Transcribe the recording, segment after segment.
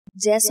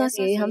जैसा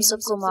कि हम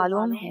सबको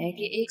मालूम है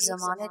कि एक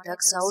ज़माने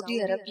तक सऊदी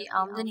अरब की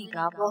आमदनी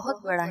का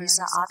बहुत बड़ा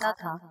हिस्सा आता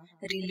था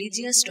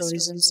रिलीजियस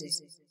टूरिज्म से,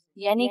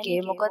 यानी कि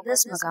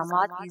मुकद्दस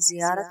मकामात की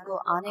ज़ियारत को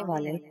आने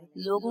वाले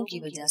लोगों की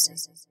वजह से।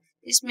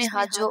 इसमें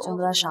हज और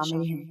उम्रा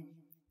शामिल हैं।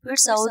 फिर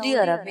सऊदी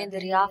अरब में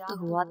दरियाफ्त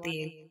हुआ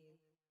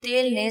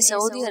तेल ने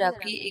सऊदी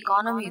अरब की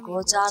इकोनॉमी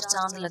को चार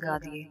चांद लगा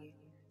दिए।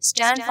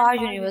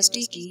 स्टैनफोर्ड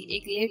यूनिवर्सिटी की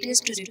एक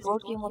लेटेस्ट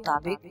रिपोर्ट के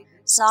मुताबिक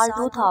साल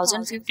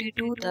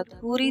 2052 तक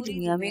पूरी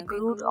दुनिया में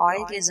क्रूड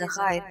ऑयल के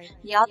ज़खायर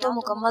या तो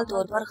मुकम्मल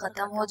तौर पर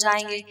ख़त्म हो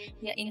जाएंगे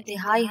या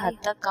इंतहाई हद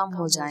तक कम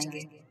हो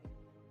जाएंगे,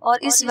 और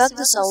इस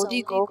वक्त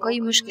सऊदी को कई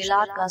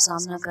मुश्किलात का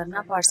सामना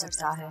करना पड़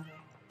सकता है।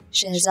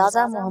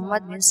 शहजादा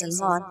मोहम्मद बिन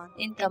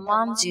सलमान इन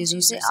तमाम चीज़ों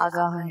से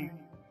आगाह हैं।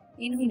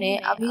 इन्होंने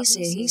अभी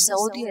से ही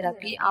सऊदी अरब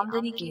की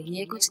आमदनी के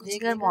लिए कुछ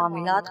दीगर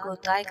मामलात को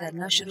तय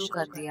करना शुरू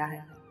कर दिया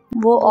है।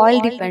 वो ऑयल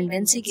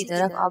डिपेंडेंसी की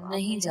तरफ अब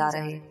नहीं जा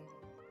रहे।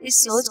 इस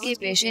सोच के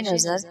पेश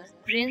नज़र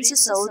प्रिंस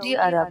सऊदी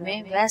अरब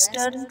में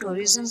वेस्टर्न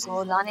टूरिज्म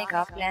को लाने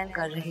का प्लान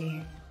कर रहे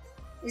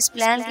हैं। इस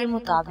प्लान के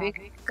मुताबिक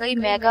कई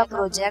मेगा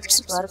प्रोजेक्ट्स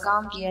पर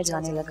काम किया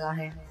जाने लगा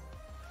है।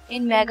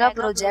 इन मेगा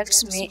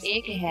प्रोजेक्ट्स में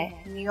एक है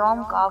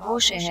नियोम का वो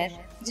शहर,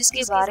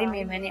 जिसके बारे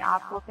में मैंने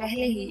आपको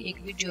पहले ही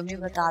एक वीडियो में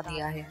बता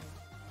दिया है।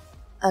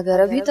 अगर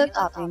अभी तक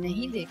आपने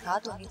नहीं देखा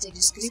तो नीचे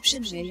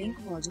डिस्क्रिप्शन में लिंक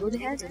मौजूद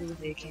है, जरूर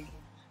देखें।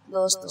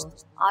 दोस्तों,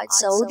 आज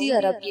सऊदी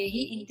अरब के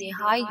ही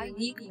इंतहाई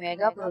यूनिक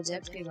मेगा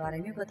प्रोजेक्ट के बारे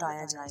में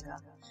बताया जाएगा।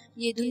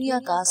 ये दुनिया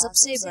का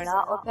सबसे बड़ा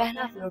और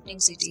पहला फ्लोटिंग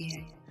सिटी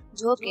है,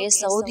 जो कि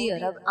सऊदी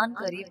अरब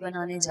अनकरीब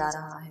बनाने जा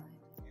रहा है,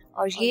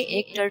 और ये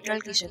एक टर्टल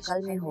की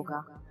शक्ल में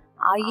होगा।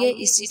 आइए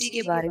इस सिटी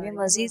के बारे में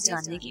मजीद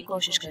जानने की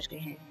कोशिश करते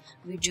हैं।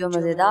 वीडियो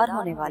मज़ेदार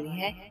होने वाली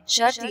है।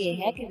 शर्त ये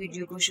है कि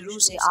वीडियो को शुरू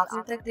से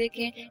आखिर तक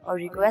देखें, और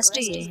रिक्वेस्ट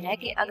ये है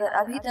कि अगर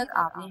अभी तक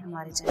आपने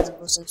हमारे चैनल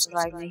को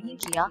सब्सक्राइब नहीं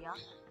किया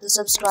तो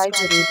सब्सक्राइब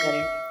जरूर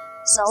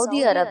करें।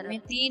 सऊदी अरब में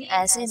 3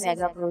 ऐसे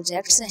मेगा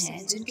प्रोजेक्ट्स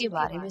हैं जिनके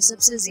बारे में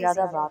सबसे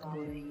ज्यादा बात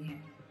हो रही है।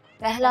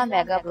 पहला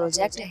मेगा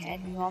प्रोजेक्ट है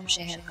नियोम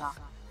शहर का,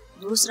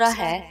 दूसरा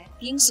है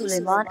किंग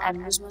सुलेमान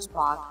एम्यूजमेंट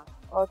पार्क,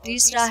 और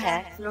तीसरा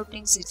है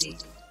फ्लोटिंग सिटी।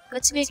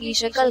 कछुए की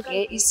शक्ल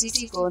के इस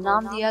सिटी को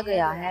नाम दिया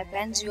गया है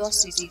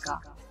पेंजियोस सिटी का,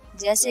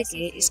 जैसे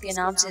कि इसके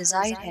नाम से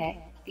जाहिर है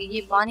कि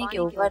ये पानी के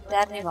ऊपर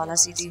तैरने वाला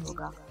सिटी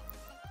होगा।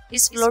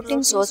 इस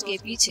फ्लोटिंग सोच के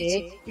पीछे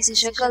इसे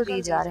शक्ल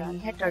दी जा रही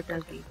है टर्टल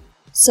की।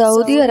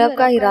 सऊदी अरब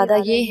का इरादा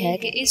ये है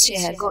कि इस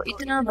शहर को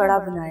इतना बड़ा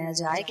बनाया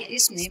जाए कि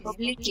इसमें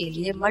पब्लिक के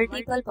लिए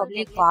मल्टीपल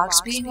पब्लिक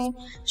पार्क्स भी हों,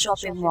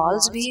 शॉपिंग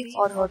मॉल्स भी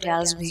और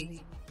होटल्स भी।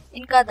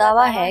 इनका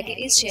दावा है कि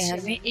इस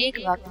शहर में एक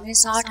वक्त में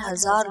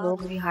 60,000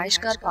 लोग रिहाइश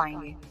कर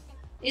पाएंगे।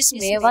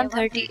 इसमें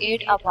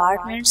 138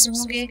 अपार्टमेंट्स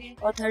होंगे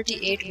और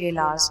 38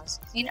 विलास।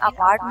 इन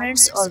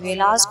अपार्टमेंट्स और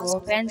विलास को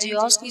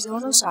पेंजियोस की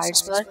दोनों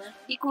साइड्स पर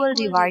इक्वल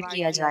डिवाइड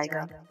किया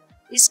जाएगा।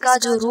 इसका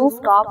जो रूफ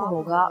टॉप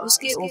होगा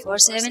उसके ऊपर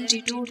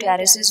 72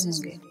 टेरेसेस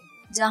होंगे,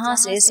 जहां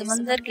से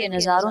समंदर के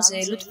नज़ारों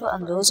से लुत्फ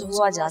अंदोज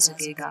हुआ जा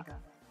सकेगा।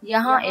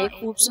 यहाँ एक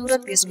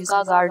खूबसूरत किस्म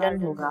का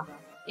गार्डन होगा,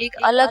 एक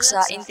अलग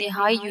सा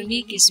इंतहाई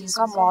यूनिक किस्म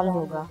का मॉल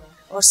होगा,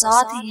 और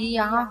साथ ही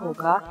यहाँ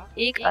होगा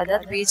एक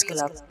अदद बीच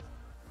क्लब।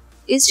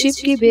 इस शिप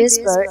की बेस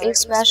पर एक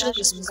स्पेशल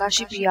किस्म का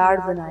शिप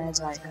यार्ड बनाया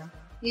जाएगा।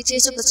 ये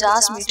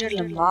 650 मीटर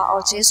लंबा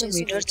और 600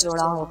 मीटर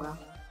चौड़ा होगा।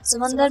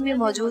 समंदर में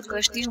मौजूद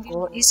कश्तियों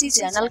को इसी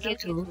चैनल के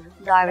थ्रू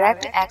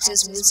डायरेक्ट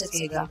एक्सेस मिल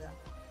सकेगा।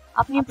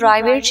 अपनी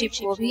प्राइवेट शिप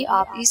को भी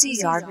आप इसी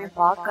यार्ड में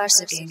पार्क कर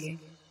सकेंगे।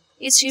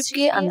 इस शिप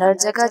के अंदर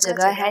जगह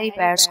जगह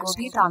हेलीपैड्स को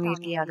भी तामीर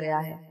किया गया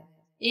है।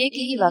 एक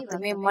ही वक्त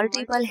में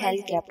मल्टीपल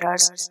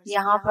हेलीकॉप्टर्स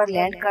यहाँ पर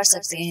लैंड कर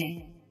सकते हैं।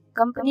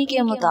 कंपनी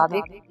के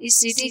मुताबिक इस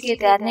सिटी के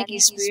तैरने की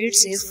स्पीड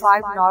सिर्फ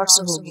 5 नॉट्स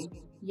होगी,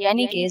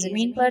 यानी कि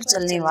जमीन पर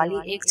चलने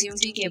वाली एक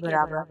चिमटी के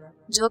बराबर,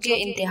 जो कि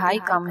इंतहाई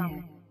कम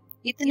है।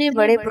 इतने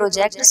बड़े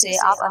प्रोजेक्ट से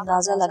आप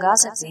अंदाजा लगा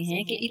सकते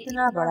हैं कि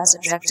इतना बड़ा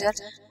स्ट्रक्चर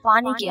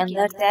पानी के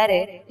अंदर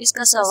तैरे,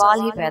 इसका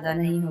सवाल ही पैदा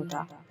नहीं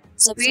होता।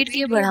 स्पीड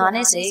के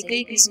बढ़ाने से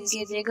कई किस्म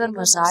के दीगर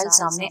मसाइल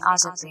सामने आ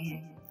सकते हैं।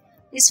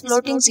 इस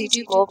फ्लोटिंग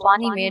सिटी को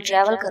पानी में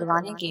ट्रेवल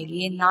करवाने के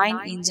लिए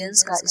 9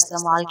 इंजन्स का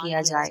इस्तेमाल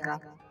किया जाएगा।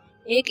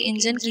 एक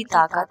इंजन की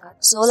ताकत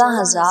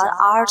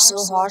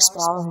 16,800 हॉर्स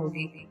पावर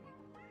होगी।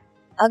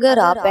 अगर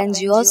आप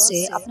पेंजियोस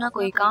से अपना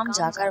कोई काम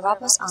जाकर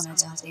वापस आना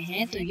चाहते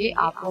हैं तो ये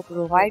आपको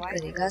प्रोवाइड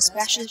करेगा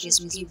स्पेशल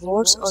किस्म की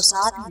बोट्स और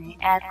साथ में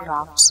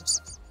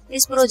एयरक्राफ्ट्स।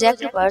 इस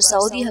प्रोजेक्ट पर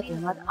सऊदी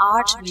हुकूमत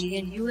 $8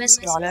 बिलियन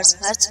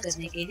खर्च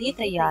करने के लिए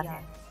तैयार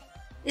है।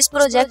 इस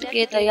प्रोजेक्ट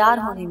के तैयार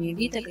होने में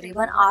भी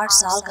तकरीबन 8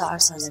 साल का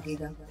अरसा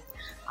लगेगा।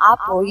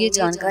 आपको ये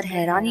जानकर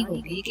हैरानी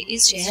होगी कि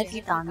इस शहर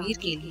की तामीर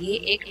के लिए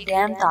एक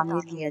डैम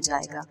तामीर किया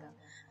जाएगा,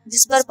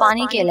 जिस पर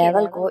पानी के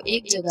लेवल को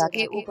एक जगह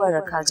के ऊपर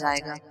रखा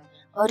जाएगा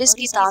और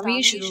इसकी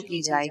तामीर शुरू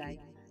की जाएगी।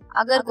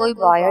 अगर कोई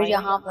बायर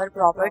यहाँ पर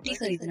प्रॉपर्टी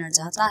खरीदना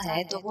चाहता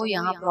है तो वो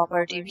यहाँ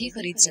प्रॉपर्टी भी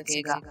खरीद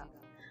सकेगा।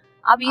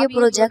 अब ये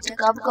प्रोजेक्ट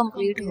कब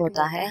कंप्लीट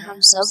होता है, हम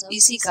सब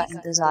इसी का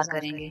इंतजार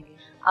करेंगे।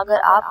 अगर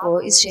आपको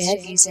इस शहर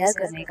की सैर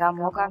करने का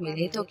मौका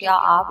मिले तो क्या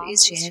आप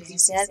इस शहर की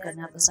सैर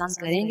करना पसंद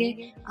करेंगे?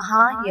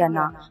 हाँ या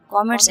ना?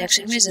 कमेंट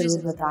सेक्शन में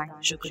ज़रूर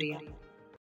बताएं। शुक्रिया।